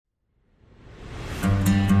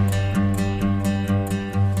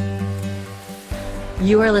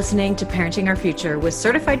You are listening to Parenting Our Future with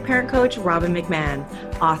certified parent coach Robin McMahon,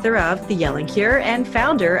 author of The Yelling Cure and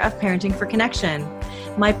founder of Parenting for Connection.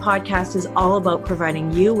 My podcast is all about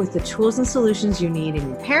providing you with the tools and solutions you need in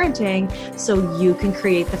your parenting so you can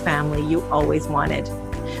create the family you always wanted.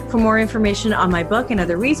 For more information on my book and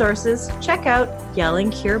other resources, check out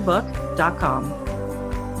yellingcurebook.com.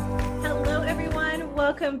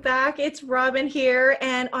 Welcome back. It's Robin here.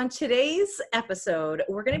 And on today's episode,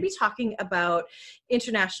 we're going to be talking about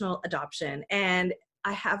international adoption. And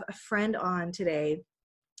I have a friend on today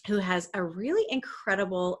who has a really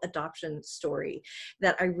incredible adoption story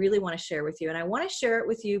that I really want to share with you. And I want to share it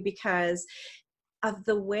with you because of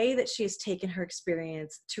the way that she has taken her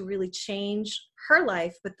experience to really change her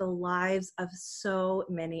life, but the lives of so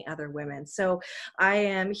many other women. So I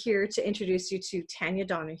am here to introduce you to Tanya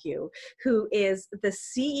Donahue, who is the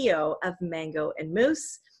CEO of Mango and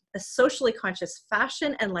Moose, a socially conscious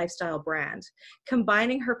fashion and lifestyle brand,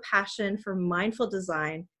 combining her passion for mindful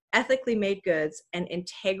design, ethically made goods, and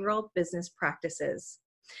integral business practices.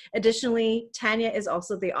 Additionally, Tanya is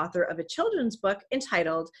also the author of a children's book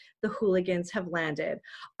entitled The Hooligans Have Landed,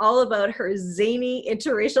 all about her zany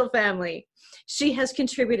interracial family. She has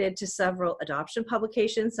contributed to several adoption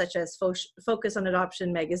publications such as Focus on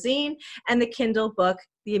Adoption magazine and the Kindle book,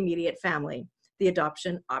 The Immediate Family, The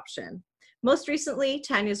Adoption Option. Most recently,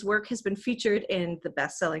 Tanya's work has been featured in the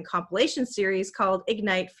best-selling compilation series called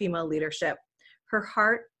Ignite Female Leadership. Her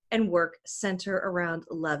heart and work center around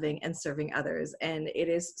loving and serving others. And it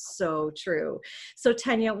is so true. So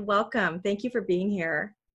Tanya, welcome. Thank you for being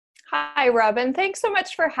here. Hi, Robin. Thanks so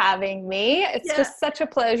much for having me. It's just such a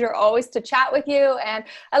pleasure always to chat with you. And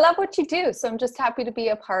I love what you do. So I'm just happy to be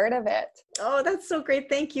a part of it. Oh, that's so great.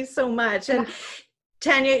 Thank you so much. And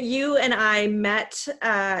Tanya, you and I met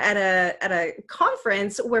at a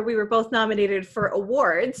conference where we were both nominated for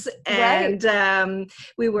awards, and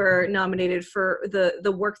we were nominated for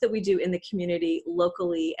the work that we do in the community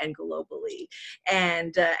locally and globally.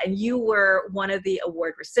 And you were one of the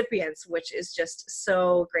award recipients, which is just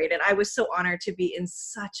so great. And I was so honored to be in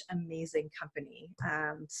such amazing company.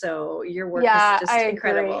 So your work is just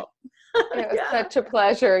incredible. It was such a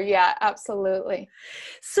pleasure. Yeah, absolutely.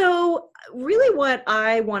 So really what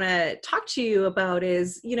I want to talk to you about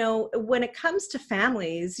is, when it comes to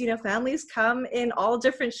families, families come in all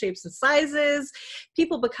different shapes and sizes.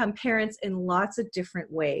 People become parents in lots of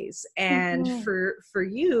different ways. And for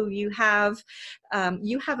you, you have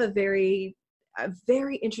a very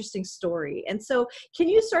interesting story. And so can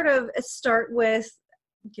you sort of start with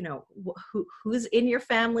who's in your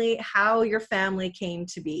family, how your family came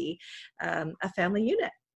to be a family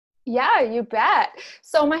unit? Yeah, you bet.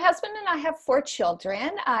 So my husband and I have 4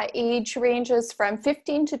 children. Age ranges from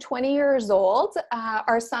 15 to 20 years old.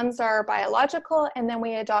 Our sons are biological, and then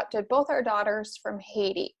we adopted both our daughters from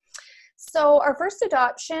Haiti. So our first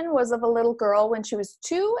adoption was of a little girl when she was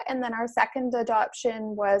 2, and then our second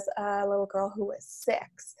adoption was a little girl who was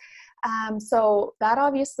 6. So that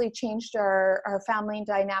obviously changed our family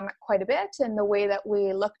dynamic quite a bit, and the way that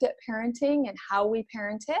we looked at parenting and how we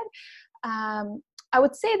parented. I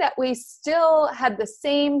would say that we still had the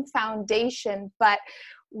same foundation, but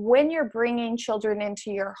when you're bringing children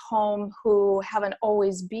into your home who haven't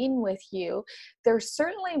always been with you, there's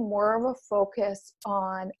certainly more of a focus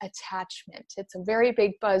on attachment. It's a very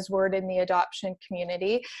big buzzword in the adoption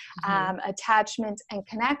community, attachment and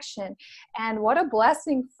connection. And what a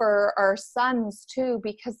blessing for our sons too,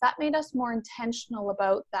 because that made us more intentional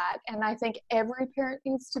about that. And I think every parent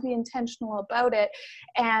needs to be intentional about it.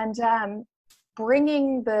 And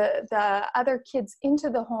bringing the other kids into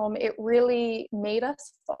the home, it really made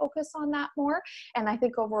us focus on that more. And I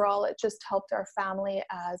think overall, it just helped our family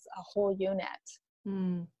as a whole unit.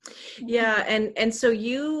 Yeah. And so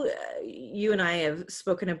you and I have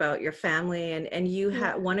spoken about your family, and you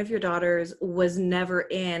had one of your daughters was never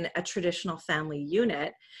in a traditional family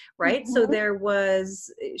unit, right? So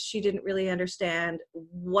she didn't really understand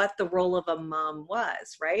what the role of a mom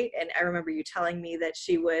was, right? And I remember you telling me that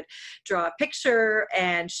she would draw a picture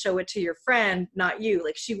and show it to your friend, not you.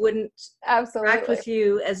 Like she wouldn't interact with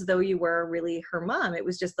you as though you were really her mom. It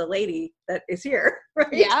was just the lady that is here,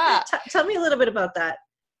 right? Yeah. Tell me a little bit about that.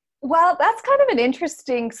 Well, that's kind of an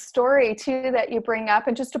interesting story too that you bring up,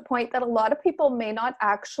 and just a point that a lot of people may not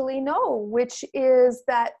actually know, which is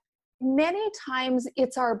that many times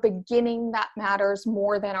it's our beginning that matters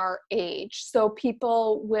more than our age. So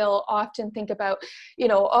people will often think about,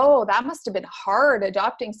 oh, that must have been hard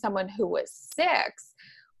adopting someone who was 6.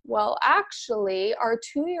 Well, actually, our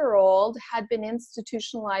 2-year-old had been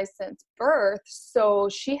institutionalized since birth, so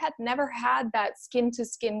she had never had that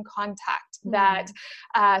skin-to-skin contact, that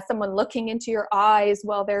someone looking into your eyes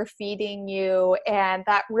while they're feeding you, and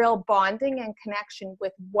that real bonding and connection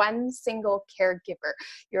with one single caregiver.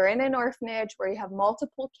 You're in an orphanage where you have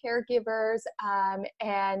multiple caregivers,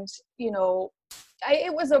 and, you know,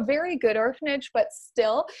 it was a very good orphanage, but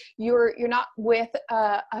still, you're not with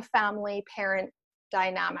a family parent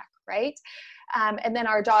dynamic, right? And then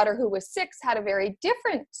our daughter, who was 6, had a very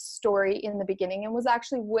different story in the beginning and was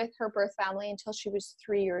actually with her birth family until she was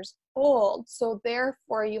 3 years old. So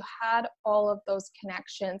therefore, you had all of those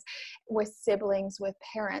connections with siblings, with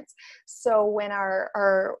parents. So when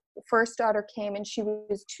our first daughter came and she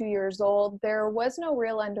was 2 years old, there was no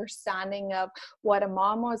real understanding of what a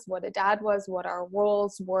mom was, what a dad was, what our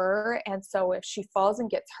roles were. And so if she falls and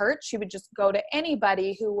gets hurt, she would just go to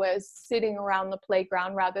anybody who was sitting around the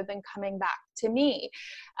playground rather than coming back to me.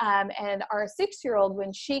 And our 6-year-old,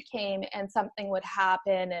 when she came and something would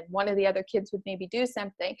happen and one of the other kids would maybe do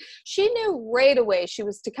something, she knew right away she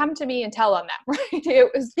was to come to me and tell on them, right?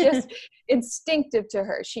 It was just instinctive to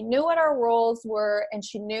her. She knew what our roles were and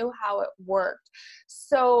she knew how it worked.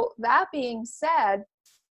 So that being said,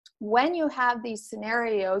 when you have these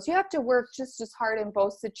scenarios, you have to work just as hard in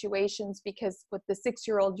both situations, because with the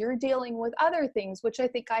 6-year-old, you're dealing with other things, which I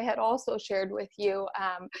think I had also shared with you,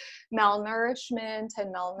 malnourishment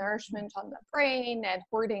on the brain and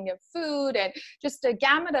hoarding of food and just a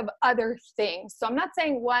gamut of other things. So I'm not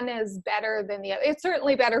saying one is better than the other. It's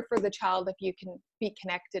certainly better for the child if you can be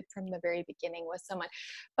connected from the very beginning with someone.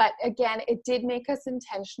 But again, it did make us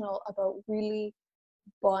intentional about really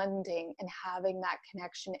bonding and having that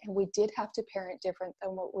connection, and we did have to parent different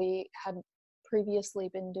than what we had previously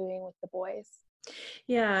been doing with the boys.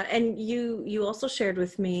 Yeah, and you also shared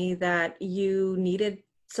with me that you needed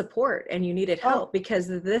support and you needed help, because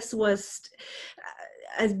this was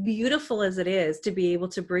as beautiful as it is to be able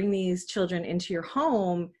to bring these children into your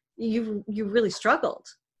home. You really struggled.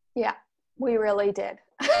 Yeah, we really did.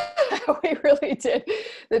 We really did.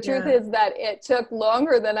 The truth is that it took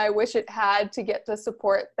longer than I wish it had to get the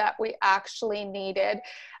support that we actually needed.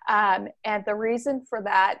 And the reason for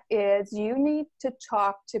that is you need to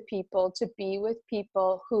talk to people, to be with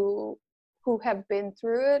people who have been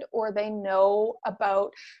through it, or they know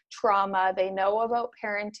about trauma, they know about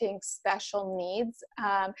parenting special needs.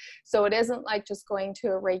 So it isn't like just going to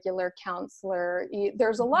a regular counselor.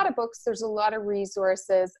 There's a lot of books, there's a lot of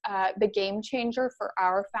resources. The game changer for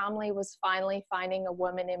our family was finally finding a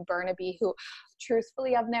woman in Burnaby who,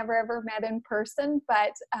 truthfully, I've never ever met in person,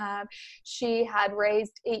 but she had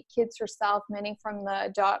raised 8 kids herself, many from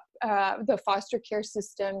the foster care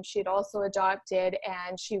system. She'd also adopted,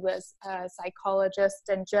 and she was a psychologist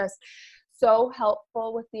and just so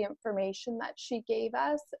helpful with the information that she gave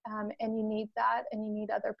us. And you need that, and you need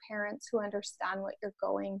other parents who understand what you're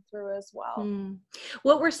going through as well.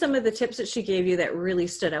 What were some of the tips that she gave you that really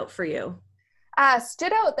stood out for you?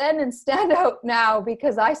 Stood out then and stand out now,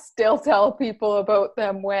 because I still tell people about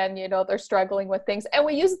them when, they're struggling with things. And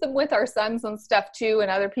we use them with our sons and stuff too, and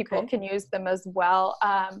other people can use them as well.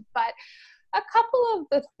 But a couple of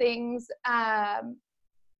the things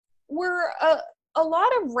were a lot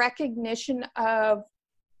of recognition of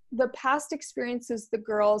the past experiences the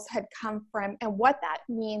girls had come from and what that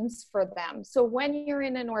means for them. So when you're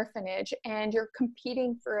in an orphanage and you're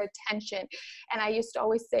competing for attention, and I used to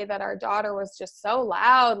always say that our daughter was just so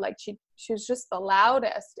loud, like she was just the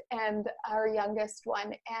loudest, and our youngest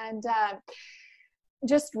one, and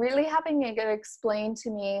just really having it explain to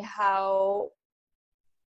me how,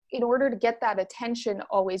 in order to get that attention,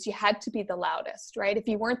 always you had to be the loudest, right? If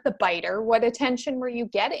you weren't the biter, what attention were you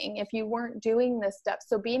getting if you weren't doing this stuff?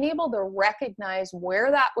 So being able to recognize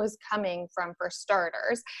where that was coming from, for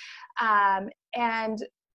starters. And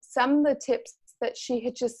some of the tips that she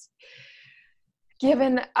had just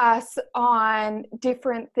given us on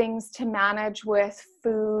different things to manage with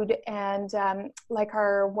food, and like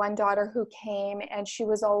our one daughter who came, and she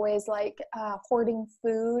was always like hoarding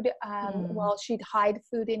food. Well, she'd hide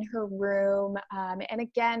food in her room, and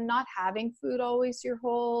again, not having food always your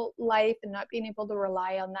whole life and not being able to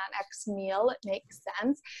rely on that next meal, it makes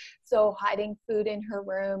sense. So hiding food in her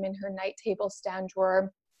room, in her night table stand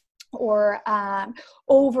drawer, or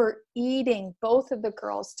overeating, both of the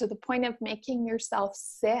girls, to the point of making yourself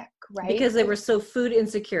sick, right? Because they were so food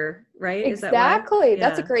insecure, right? Exactly. Is that why?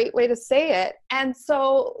 That's a great way to say it. And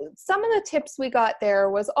so some of the tips we got there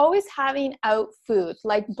was always having out food,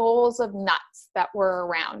 like bowls of nuts that were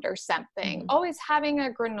around or something. Always having a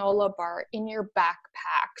granola bar in your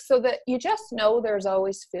backpack so that you just know there's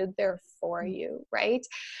always food there for you, right?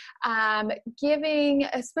 Giving,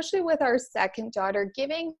 especially with our second daughter,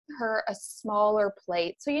 giving her a smaller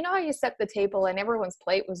plate. So you know how you set the table and everyone's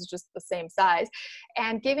plate was just the same size,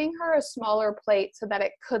 and giving her a smaller plate so that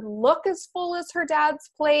it could look as full as her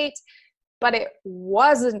dad's plate, but it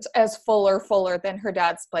wasn't as fuller than her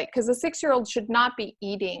dad's plate, because a 6-year-old should not be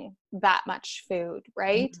eating that much food,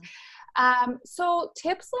 right? So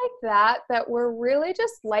tips like that were really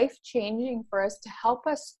just life-changing for us to help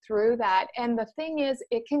us through that. And the thing is,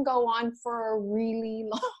 it can go on for a really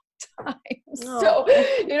long time. So,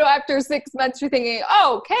 you know, after 6 months, you're thinking,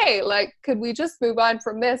 oh, okay, like, could we just move on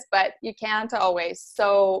from this? But you can't always.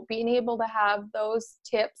 So being able to have those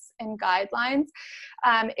tips and guidelines,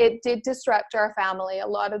 it did disrupt our family. A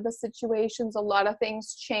lot of the situations, a lot of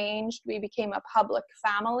things changed. We became a public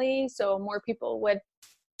family, so more people would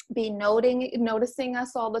be noticing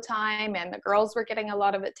us all the time, and the girls were getting a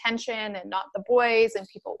lot of attention and not the boys, and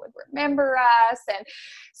people would remember us, and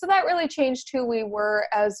so that really changed who we were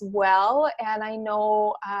as well. And I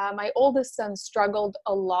know my oldest son struggled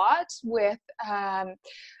a lot with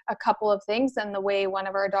a couple of things and the way one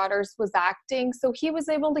of our daughters was acting, so he was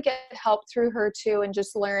able to get help through her too, and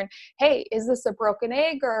just learn, hey, is this a broken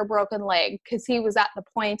egg or a broken leg? Because he was at the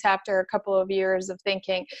point after a couple of years of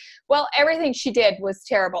thinking, well, everything she did was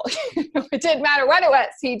terrible. It didn't matter what it was.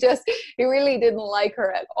 He really didn't like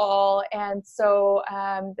her at all. And so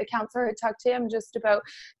the counselor had talked to him just about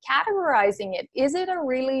categorizing it. Is it a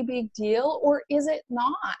really big deal or is it not,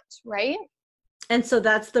 right? And so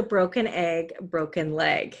that's the broken egg, broken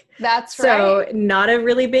leg. That's right. So right. not a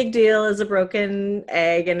really big deal is a broken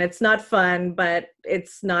egg, and it's not fun, but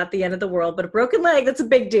it's not the end of the world. But a broken leg, that's a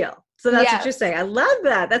big deal. So that's what you're saying. I love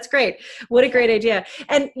that. That's great. What a great idea.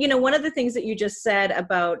 And, you know, one of the things that you just said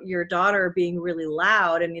about your daughter being really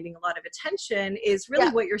loud and needing a lot of attention is really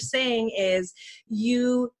what you're saying is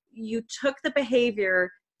you took the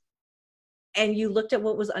behavior and you looked at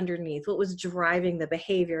what was underneath, what was driving the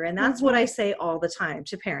behavior. And that's what I say all the time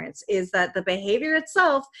to parents, is that the behavior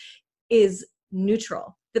itself is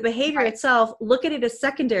neutral. The behavior itself, look at it as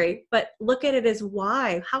secondary, but look at it as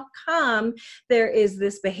why. How come there is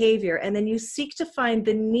this behavior? And then you seek to find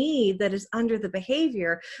the need that is under the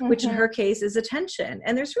behavior, which in her case is attention.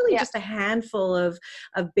 And there's really just a handful of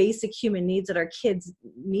basic human needs that our kids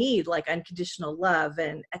need, like unconditional love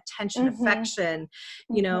and attention, affection,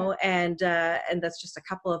 you know, and that's just a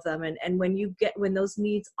couple of them. And when those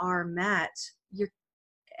needs are met,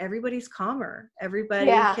 everybody's calmer. Everybody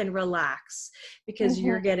can relax because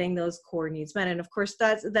you're getting those core needs met. And of course,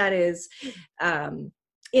 that is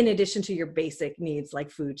in addition to your basic needs like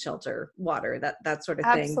food, shelter, water, that sort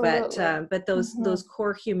of thing. But those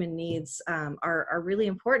core human needs are really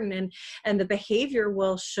important, and the behavior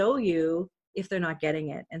will show you if they're not getting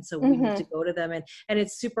it. And so we need to go to them, and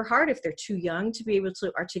it's super hard if they're too young to be able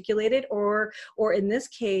to articulate it, or in this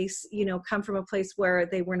case, you know, come from a place where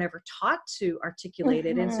they were never taught to articulate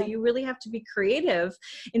it. And so you really have to be creative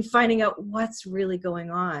in finding out what's really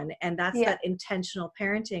going on. And that's that intentional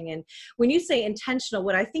parenting. And when you say intentional,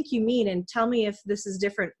 what I think you mean, and tell me if this is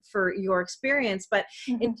different for your experience, but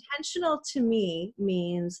intentional to me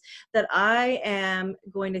means that I am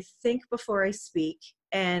going to think before I speak.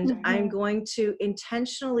 And I'm going to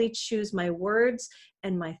intentionally choose my words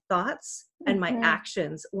and my thoughts and my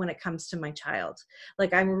actions when it comes to my child.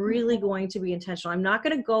 Like, I'm really going to be intentional. I'm not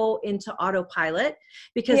going to go into autopilot,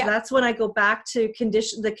 because that's when I go back to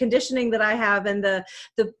the conditioning that I have, and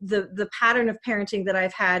the pattern of parenting that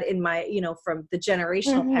I've had in my, you know, from the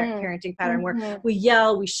generational parenting pattern where we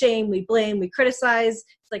yell, we shame, we blame, we criticize.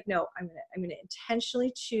 It's like, no, I'm going to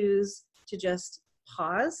intentionally choose to just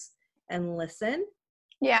pause and listen.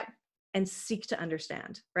 And seek to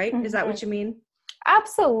understand, right? Is that what you mean?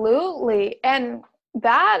 Absolutely. And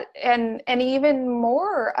that, and even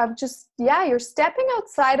more of just, you're stepping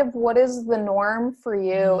outside of what is the norm for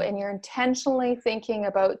you, and you're intentionally thinking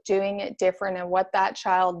about doing it different and what that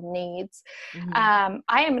child needs. I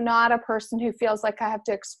am not a person who feels like I have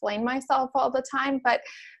to explain myself all the time, but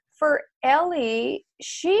for Ellie,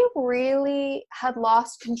 she really had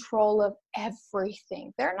lost control of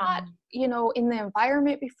everything. They're not, you know, in the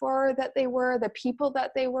environment before that they were, the people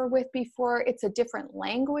that they were with before. It's a different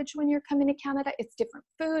language when you're coming to Canada. It's different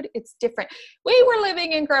food. It's different. We were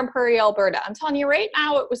living in Grand Prairie, Alberta. I'm telling you right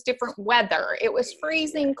now, it was different weather. It was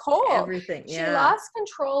freezing cold. Everything. She lost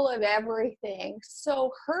control of everything.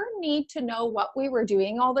 So her need to know what we were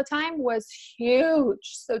doing all the time was huge.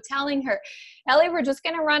 So telling her, Ellie, we're just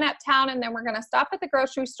going to run uptown, and then we're going to stop at the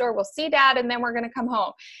grocery store, we'll see dad, and then we're going to come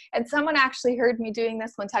home. And someone actually heard me doing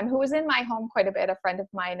this one time who was in my home quite a bit, a friend of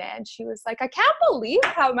mine, and she was like, I can't believe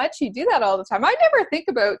how much you do that all the time. I never think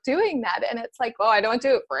about doing that. And it's like, well, I don't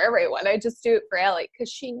do it for everyone. I just do it for Ellie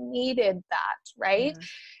because she needed that, right? Yeah.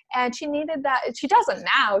 And she needed that. She doesn't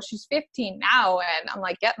now. She's 15 now. And I'm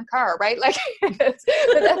like, get in the car, right? Like, but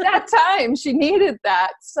at that time, she needed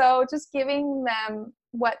that. So just giving them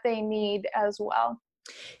what they need as well.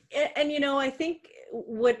 And, you know, I think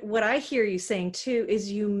what I hear you saying too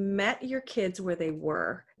is you met your kids where they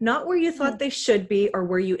were, not where you thought they should be or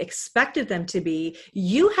where you expected them to be.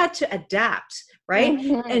 You had to adapt, right?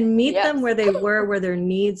 And meet them where they were, where their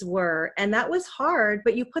needs were. And that was hard,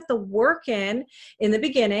 but you put the work in the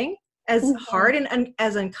beginning, as hard and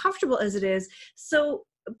as uncomfortable as it is. So,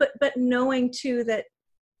 but knowing too that,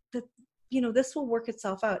 you know, this will work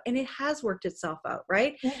itself out. And it has worked itself out,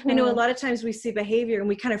 right? I know a lot of times we see behavior and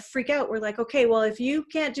we kind of freak out. We're like, okay, well, if you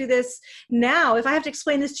can't do this now, if I have to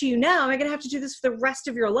explain this to you now, am I going to have to do this for the rest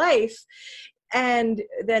of your life? And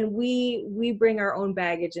then we bring our own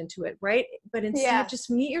baggage into it, right? But instead, just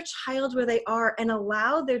meet your child where they are and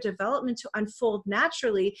allow their development to unfold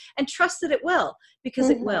naturally and trust that it will, because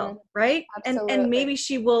it will, right? And maybe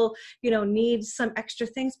she will, you know, need some extra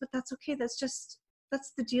things, but that's okay.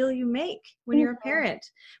 That's the deal you make when you're a parent,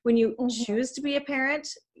 when you choose to be a parent,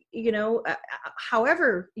 you know,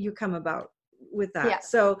 however you come about with that. Yeah.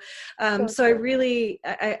 So I really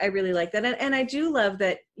like that. And I do love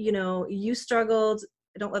that, you know, you struggled.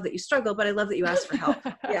 I don't love that you struggle, but I love that you asked for help.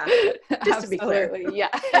 Yeah. Just to be clear. Yeah.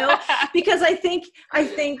 You know, because I think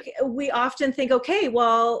we often think, okay,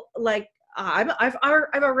 well, like, I've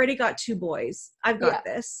already got 2 boys. I've got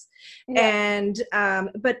this. And,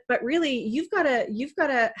 but really you've got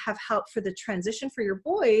to have help for the transition for your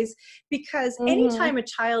boys, because anytime a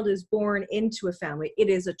child is born into a family, it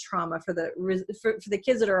is a trauma for the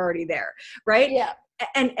kids that are already there. Right. Yeah.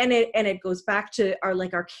 And it goes back to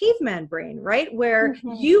our caveman brain, right? Where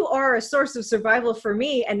you are a source of survival for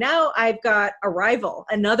me. And now I've got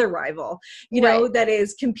another rival, you know, that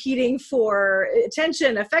is competing for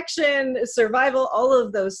attention, affection, survival, all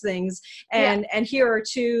of those things. And here are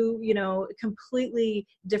 2, you know, completely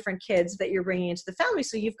different kids that you're bringing into the family.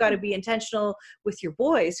 So you've got to be intentional with your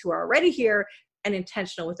boys who are already here and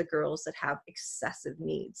intentional with the girls that have excessive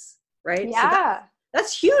needs, right? Yeah. So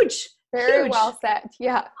that's huge. Very well said.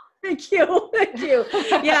 Yeah. Thank you.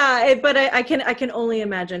 Yeah. But I can only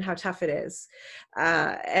imagine how tough it is.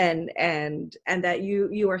 And that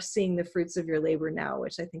you are seeing the fruits of your labor now,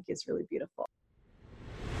 which I think is really beautiful.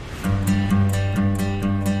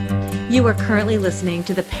 You are currently listening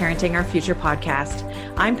to the Parenting Our Future podcast.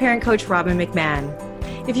 I'm parent coach Robin McMahon.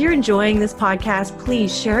 If you're enjoying this podcast,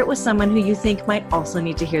 please share it with someone who you think might also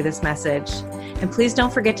need to hear this message. And please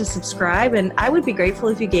don't forget to subscribe, and I would be grateful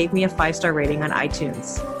if you gave me a 5-star rating on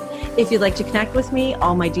iTunes. If you'd like to connect with me,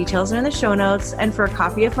 all my details are in the show notes, and for a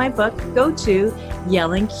copy of my book, go to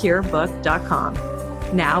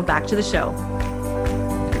yellingcurebook.com. Now back to the show.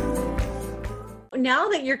 Now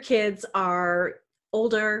that your kids are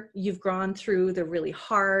older, you've gone through the really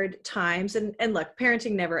hard times, and look,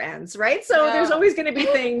 parenting never ends, right? So there's always going to be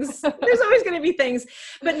things,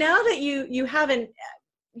 but now that you haven't,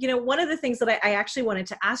 you know, one of the things that I actually wanted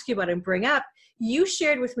to ask you about and bring up, you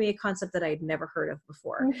shared with me a concept that I had never heard of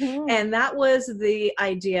before. And that was the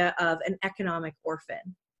idea of an economic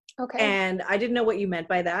orphan. Okay. And I didn't know what you meant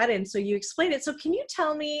by that. And so you explained it. So can you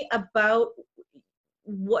tell me about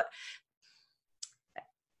what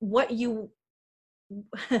you,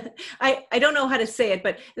 I don't know how to say it,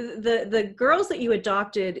 but the girls that you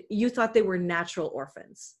adopted, you thought they were natural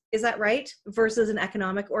orphans. Is that right? Versus an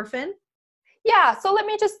economic orphan? Yeah, so let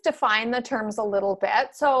me just define the terms a little bit.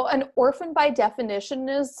 So an orphan by definition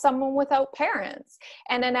is someone without parents.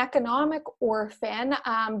 And an economic orphan,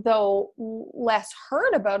 though less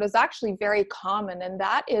heard about, is actually very common. And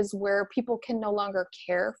that is where people can no longer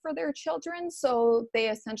care for their children. So they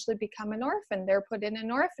essentially become an orphan. They're put in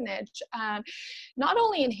an orphanage. Not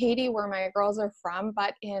only in Haiti, where my girls are from,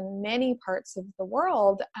 but in many parts of the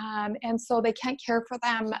world. And so they can't care for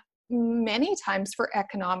them many times for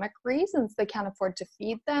economic reasons. They can't afford to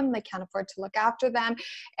feed them, they can't afford to look after them,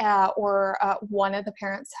 or one of the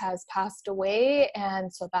parents has passed away,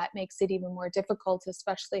 and so that makes it even more difficult,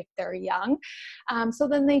 especially if they're young. So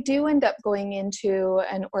then they do end up going into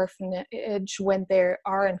an orphanage when they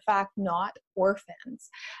are in fact not orphans.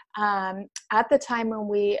 At the time when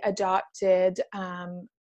we adopted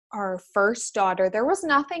our first daughter, there was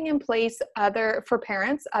nothing in place for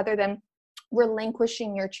parents other than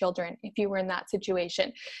relinquishing your children if you were in that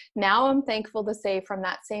situation. Now I'm thankful to say from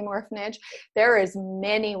that same orphanage, there is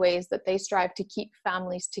many ways that they strive to keep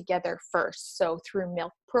families together first. So through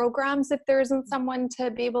milk programs, if there isn't someone to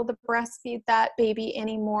be able to breastfeed that baby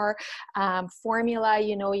anymore, formula,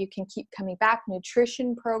 you can keep coming back,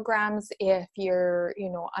 nutrition programs if you're,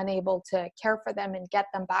 unable to care for them and get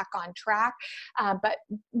them back on track, but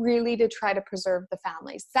really to try to preserve the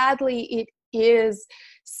families. Sadly, it is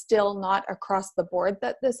still not across the board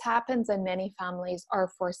that this happens, and many families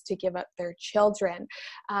are forced to give up their children.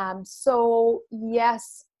 So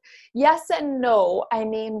yes and no. I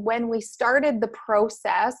mean, when we started the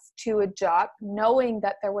process to adopt, knowing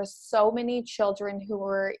that there were so many children who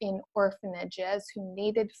were in orphanages who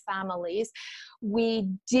needed families, we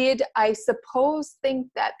did, I suppose, think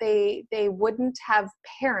that they wouldn't have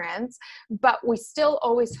parents, but we still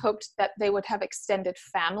always hoped that they would have extended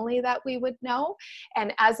family that we would know.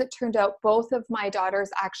 And as it turned out, both of my daughters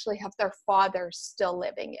actually have their fathers still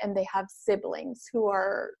living, and they have siblings who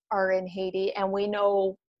are in Haiti, and we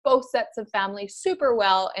know both sets of families super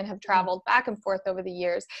well and have traveled back and forth over the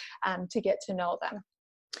years to get to know them.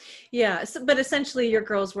 Yeah. So, but essentially your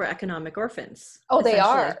girls were economic orphans. Oh, they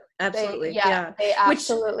are. Absolutely. They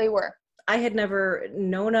absolutely were. I had never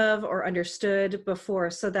known of or understood before.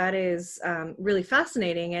 So that is really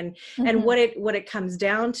fascinating. And what it comes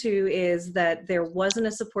down to is that there wasn't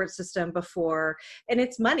a support system before, and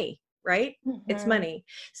it's money, right? It's money.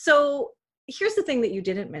 So here's the thing that you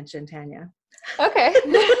didn't mention, Tanya. Okay.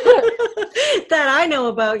 That I know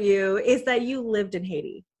about you is that you lived in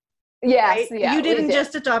Haiti. Yes, right? yeah, You didn't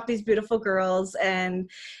just adopt these beautiful girls and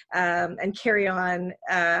carry on.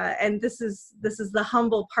 And this is the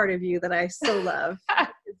humble part of you that I so love.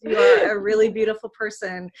 You are a really beautiful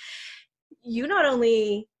person. You not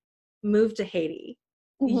only moved to Haiti,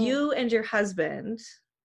 you and your husband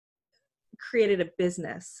created a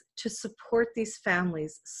business to support these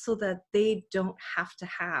families so that they don't have to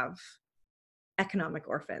have economic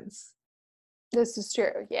orphans. This is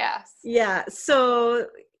true. Yes. Yeah. So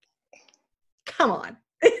come on.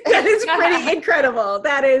 That is pretty incredible.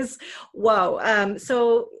 That is, whoa.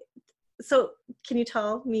 So can you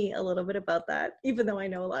tell me a little bit about that, even though I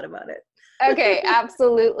know a lot about it? Okay,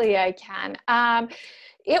 absolutely I can.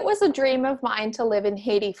 It was a dream of mine to live in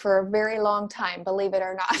Haiti for a very long time, believe it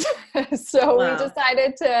or not. So we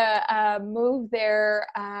decided to move there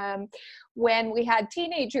when we had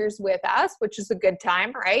teenagers with us, which is a good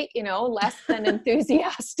time, right? Less than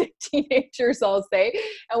enthusiastic teenagers, I'll say.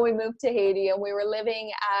 And we moved to Haiti, and we were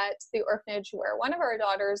living at the orphanage where one of our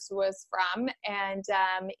daughters was from, and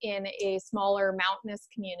in a smaller mountainous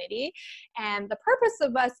community. And the purpose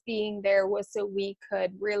of us being there was so we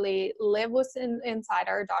could really live inside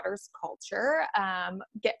our daughter's culture,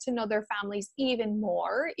 get to know their families even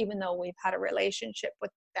more, even though we've had a relationship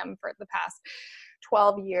with them for the past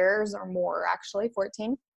 12 years or more, actually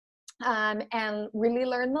 14. And really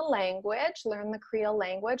learn the Creole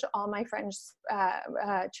language. All my friends,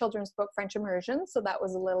 children spoke French immersion, so that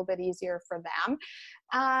was a little bit easier for them.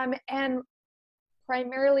 And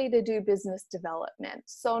primarily to do business development.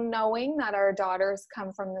 So knowing that our daughters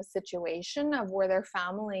come from the situation of where their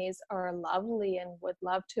families are lovely and would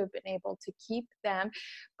love to have been able to keep them,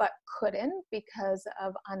 but couldn't because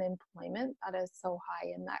of unemployment that is so high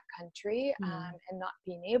in that country, and not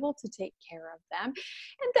being able to take care of them.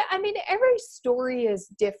 And every story is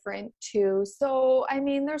different too. So,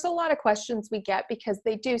 there's a lot of questions we get because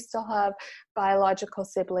they do still have biological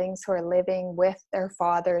siblings who are living with their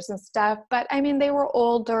fathers and stuff. But they were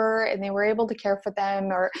older and they were able to care for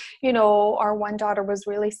them, or, our one daughter was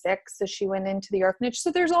really sick, so she went into the orphanage.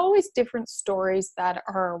 So there's always different stories that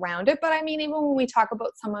are around it. But even when we talk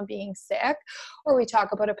about someone being sick, or we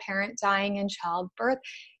talk about a parent dying in childbirth,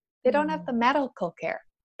 they don't have the medical care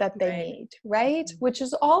that they need, right? Which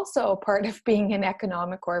is also part of being an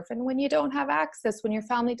economic orphan, when you don't have access, when your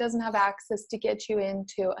family doesn't have access to get you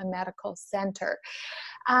into a medical center.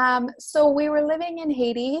 So we were living in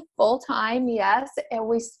Haiti full time, yes, and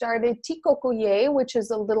we started Tikokoye, which is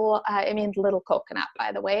a little, little coconut,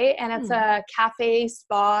 by the way, and it's a cafe,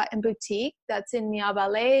 spa, and boutique that's in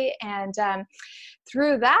Miabale. And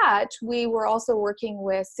through that, we were also working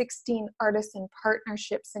with 16 artisan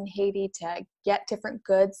partnerships in Haiti to get different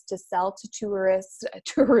goods to sell to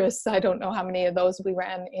tourists. I don't know how many of those we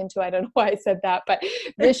ran into. I don't know why I said that, but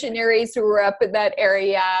missionaries who were up in that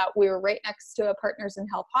area. We were right next to a Partners in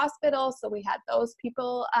Health hospital, so we had those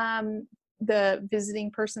people, the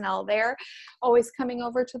visiting personnel there, always coming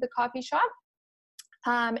over to the coffee shop.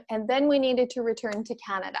 And then we needed to return to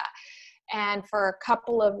Canada. and for a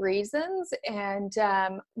couple of reasons. And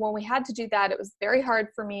when we had to do that, it was very hard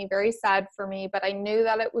for me, very sad for me, but I knew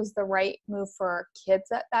that it was the right move for our kids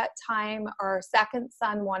at that time. Our second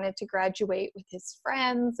son wanted to graduate with his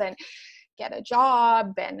friends and get a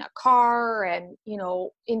job and a car and,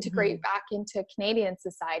 integrate back into Canadian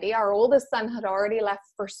society. Our oldest son had already left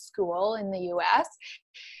for school in the US.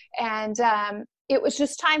 And it was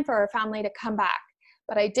just time for our family to come back.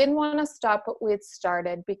 But I didn't want to stop what we had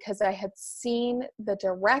started because I had seen the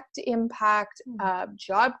direct impact of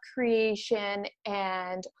job creation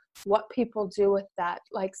and what people do with that.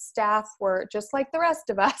 Like staff were just like the rest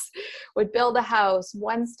of us, would build a house.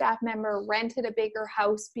 One staff member rented a bigger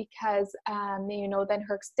house because, then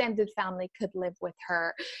her extended family could live with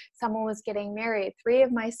her. Someone was getting married. 3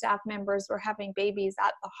 of my staff members were having babies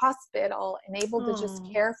at the hospital and able to just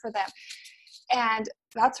care for them. And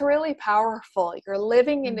that's really powerful. You're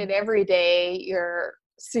living in it every day. Your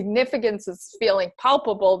significance is feeling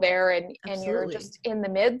palpable there, and you're just in the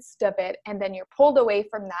midst of it. And then you're pulled away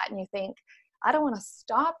from that and you think, I don't want to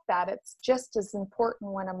stop that. It's just as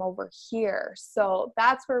important when I'm over here. So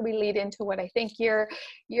that's where we lead into what I think you're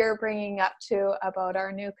bringing up to about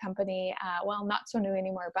our new company. Well, not so new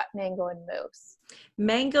anymore, but Mango and Moose.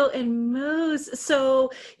 Mango and Moose.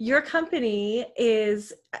 So your company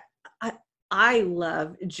is... I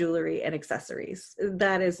love jewelry and accessories.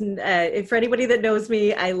 That is, for anybody that knows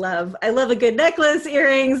me, I love a good necklace,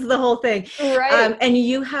 earrings, the whole thing. Right. And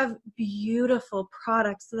you have beautiful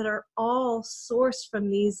products that are all sourced from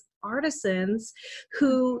these artisans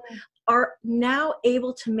who are now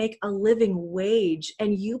able to make a living wage,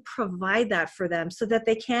 and you provide that for them so that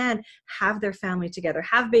they can have their family together,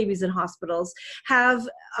 have babies in hospitals, have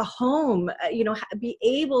a home, be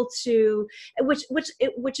able to,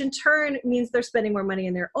 which in turn means they're spending more money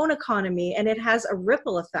in their own economy, and it has a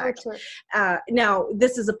ripple effect. Now,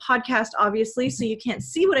 this is a podcast, obviously, so you can't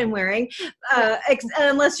see what I'm wearing,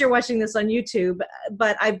 unless you're watching this on YouTube,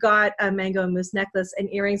 but I've got a Mango and Moose necklace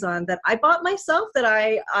and earrings on that I bought myself that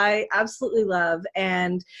I absolutely love.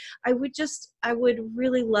 And I would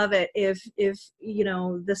really love it if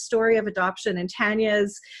the story of adoption and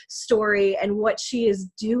Tanya's story and what she is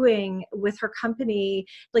doing with her company,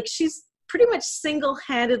 like she's pretty much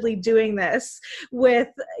single-handedly doing this with,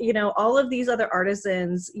 all of these other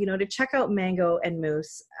artisans, to check out Mango and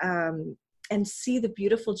Moose. And see the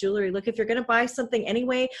beautiful jewelry. Look, if you're going to buy something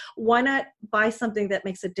anyway, why not buy something that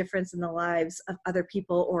makes a difference in the lives of other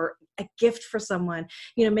people, or a gift for someone?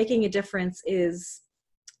 Making a difference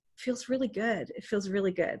feels really good. It feels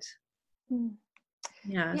really good.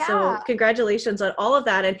 Yeah. So congratulations on all of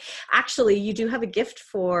that. And actually, you do have a gift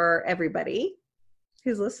for everybody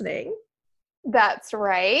who's listening. That's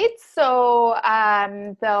right. So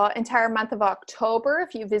the entire month of October,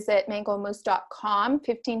 if you visit mangomoose.com,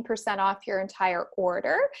 15% off your entire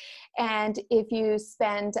order. And if you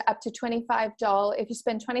spend up to $25, if you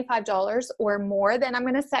spend $25 or more, then I'm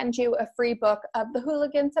going to send you a free book of The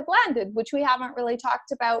Hooligans Have Landed, which we haven't really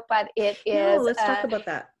talked about, but it is... No, let's talk about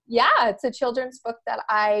that. Yeah, it's a children's book that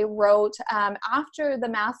I wrote after the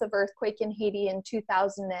massive earthquake in Haiti in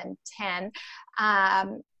 2010.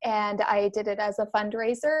 And I did it as a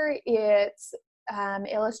fundraiser. It's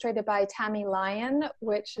illustrated by Tammy Lyon,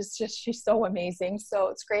 which is she's so amazing. So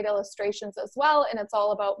it's great illustrations as well. And it's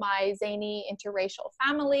all about my zany interracial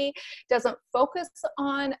family. Doesn't focus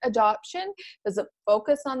on adoption, doesn't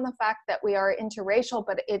focus on the fact that we are interracial,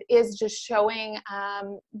 but it is just showing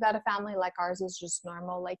that a family like ours is just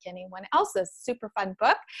normal like anyone else's. Super fun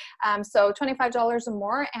book. So $25 or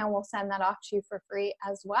more, and we'll send that off to you for free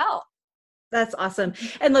as well. That's awesome.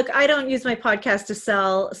 And look, I don't use my podcast to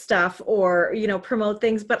sell stuff or, promote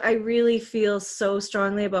things, but I really feel so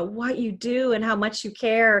strongly about what you do and how much you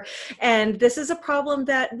care. And this is a problem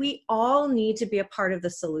that we all need to be a part of the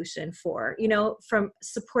solution for, from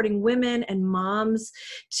supporting women and moms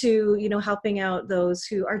to, helping out those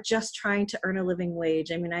who are just trying to earn a living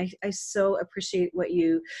wage. I mean, I so appreciate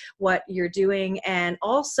what you're doing. And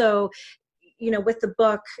also, with the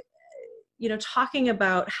book, talking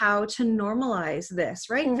about how to normalize this,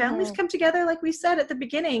 right? Mm-hmm. Families come together, like we said at the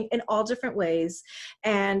beginning, in all different ways.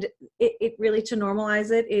 And it really, to normalize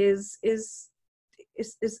it is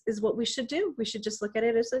what we should do. We should just look at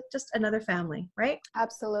it as just another family, right?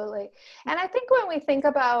 Absolutely. And I think when we think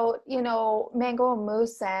about, Mango and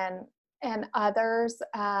Moose and others,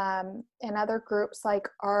 and other groups like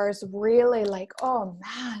ours, really like, oh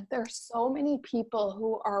man, there's so many people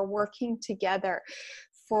who are working together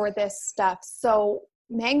for this stuff. So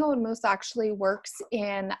Mango and Moose actually works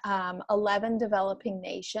in 11 developing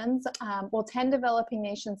nations, 10 developing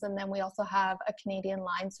nations, and then we also have a Canadian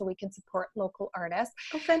line so we can support local artists.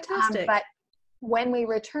 Oh, fantastic. But when we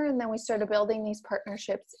returned, then we started building these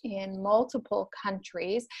partnerships in multiple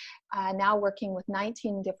countries, now working with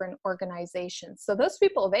 19 different organizations. So those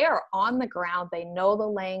people, they are on the ground. They know the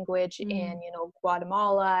language in,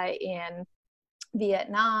 Guatemala, in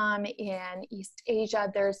Vietnam, in East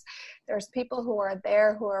Asia. There's people who are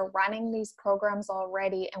there who are running these programs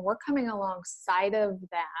already, and we're coming alongside of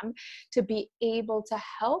them to be able to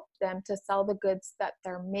help them to sell the goods that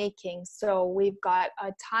they're making. So we've got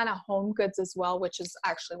a ton of home goods as well, which is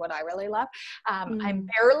actually what I really love. I'm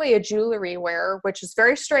barely a jewelry wearer, which is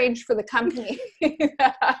very strange for the company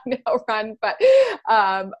that I now run, but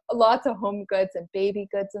lots of home goods and baby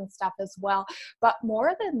goods and stuff as well. But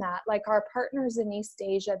more than that, like our partners in East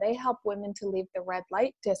Asia, they help women to leave the red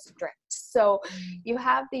light district. So you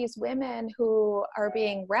have these women who are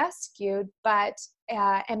being rescued, but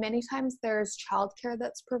and many times there's childcare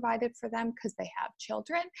that's provided for them because they have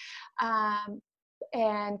children,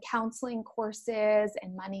 and counseling courses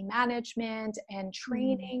and money management and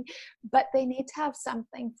training, but they need to have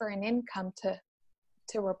something for an income to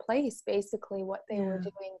replace basically what they were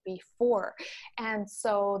doing before. And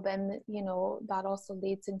so then, that also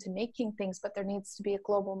leads into making things, but there needs to be a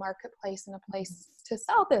global marketplace and a place to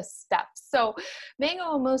sell this stuff. So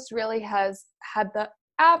Mango and Moose really has had the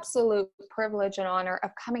absolute privilege and honor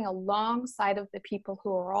of coming alongside of the people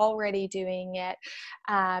who are already doing it,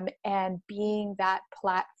 and being that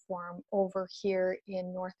platform over here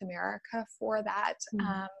in North America for that.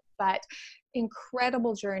 But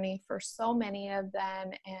incredible journey for so many of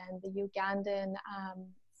them, and the Ugandan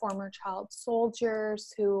former child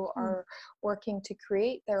soldiers who are working to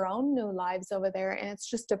create their own new lives over there. And it's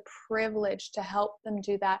just a privilege to help them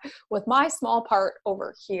do that with my small part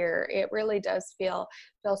over here. It really does feel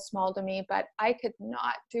small to me, but I could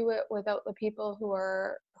not do it without the people who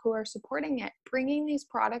are supporting it, bringing these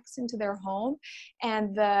products into their home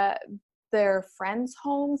and their friends'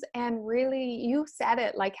 homes. And really, you said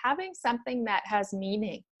it, like having something that has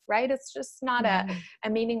meaning, right? It's just not a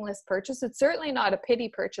meaningless purchase. It's certainly not a pity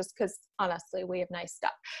purchase, because honestly, we have nice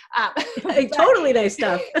stuff. Totally nice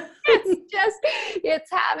stuff. It's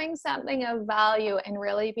having something of value and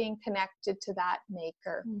really being connected to that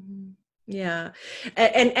maker. Yeah.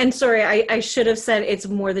 And sorry, I should have said it's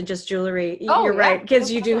more than just jewelry. You're right.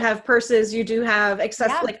 Because you do have purses, you do have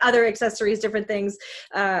like other accessories, different things.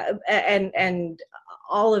 And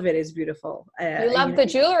all of it is beautiful. You love the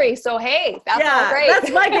jewelry. So, hey, that's all great.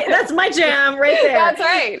 That's my jam right there. That's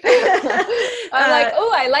right. I'm like,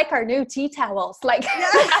 I like our new tea towels. Like,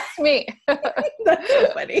 that's me. That's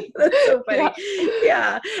so funny.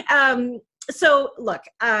 Yeah. So look,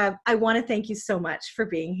 I want to thank you so much for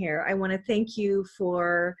being here. I want to thank you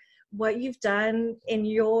for what you've done in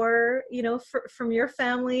your, from your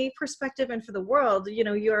family perspective and for the world.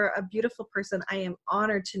 You're a beautiful person. I am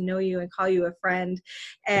honored to know you and call you a friend,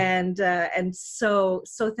 and so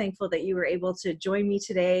thankful that you were able to join me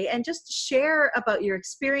today and just share about your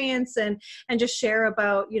experience and just share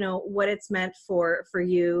about, what it's meant for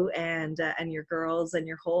you and your girls and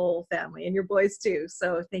your whole family and your boys too.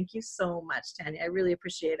 So thank you so much, Tanya. I really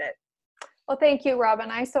appreciate it. Well, thank you, Robin.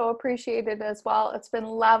 I so appreciate it as well. It's been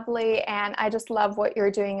lovely. And I just love what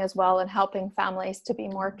you're doing as well and helping families to be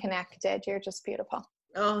more connected. You're just beautiful.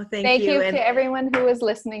 Oh, thank you to everyone who is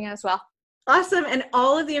listening as well. Awesome. And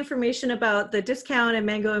all of the information about the discount and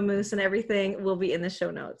Mango and Moose and everything will be in the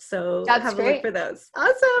show notes. So have a look for those.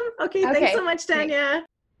 Awesome. Okay. Thanks so much, Tanya.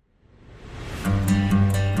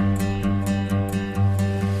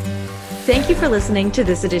 Thank you for listening to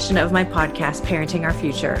this edition of my podcast, Parenting Our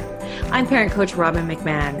Future. I'm parent coach Robin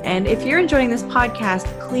McMahon, and if you're enjoying this podcast,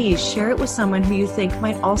 please share it with someone who you think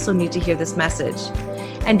might also need to hear this message.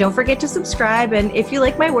 And don't forget to subscribe, and if you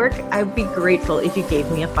like my work, I would be grateful if you gave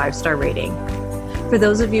me a 5-star rating. For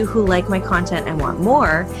those of you who like my content and want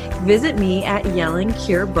more, visit me at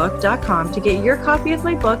yellingcurebook.com to get your copy of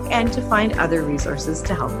my book and to find other resources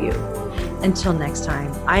to help you. Until next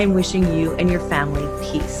time, I am wishing you and your family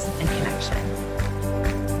peace and connection.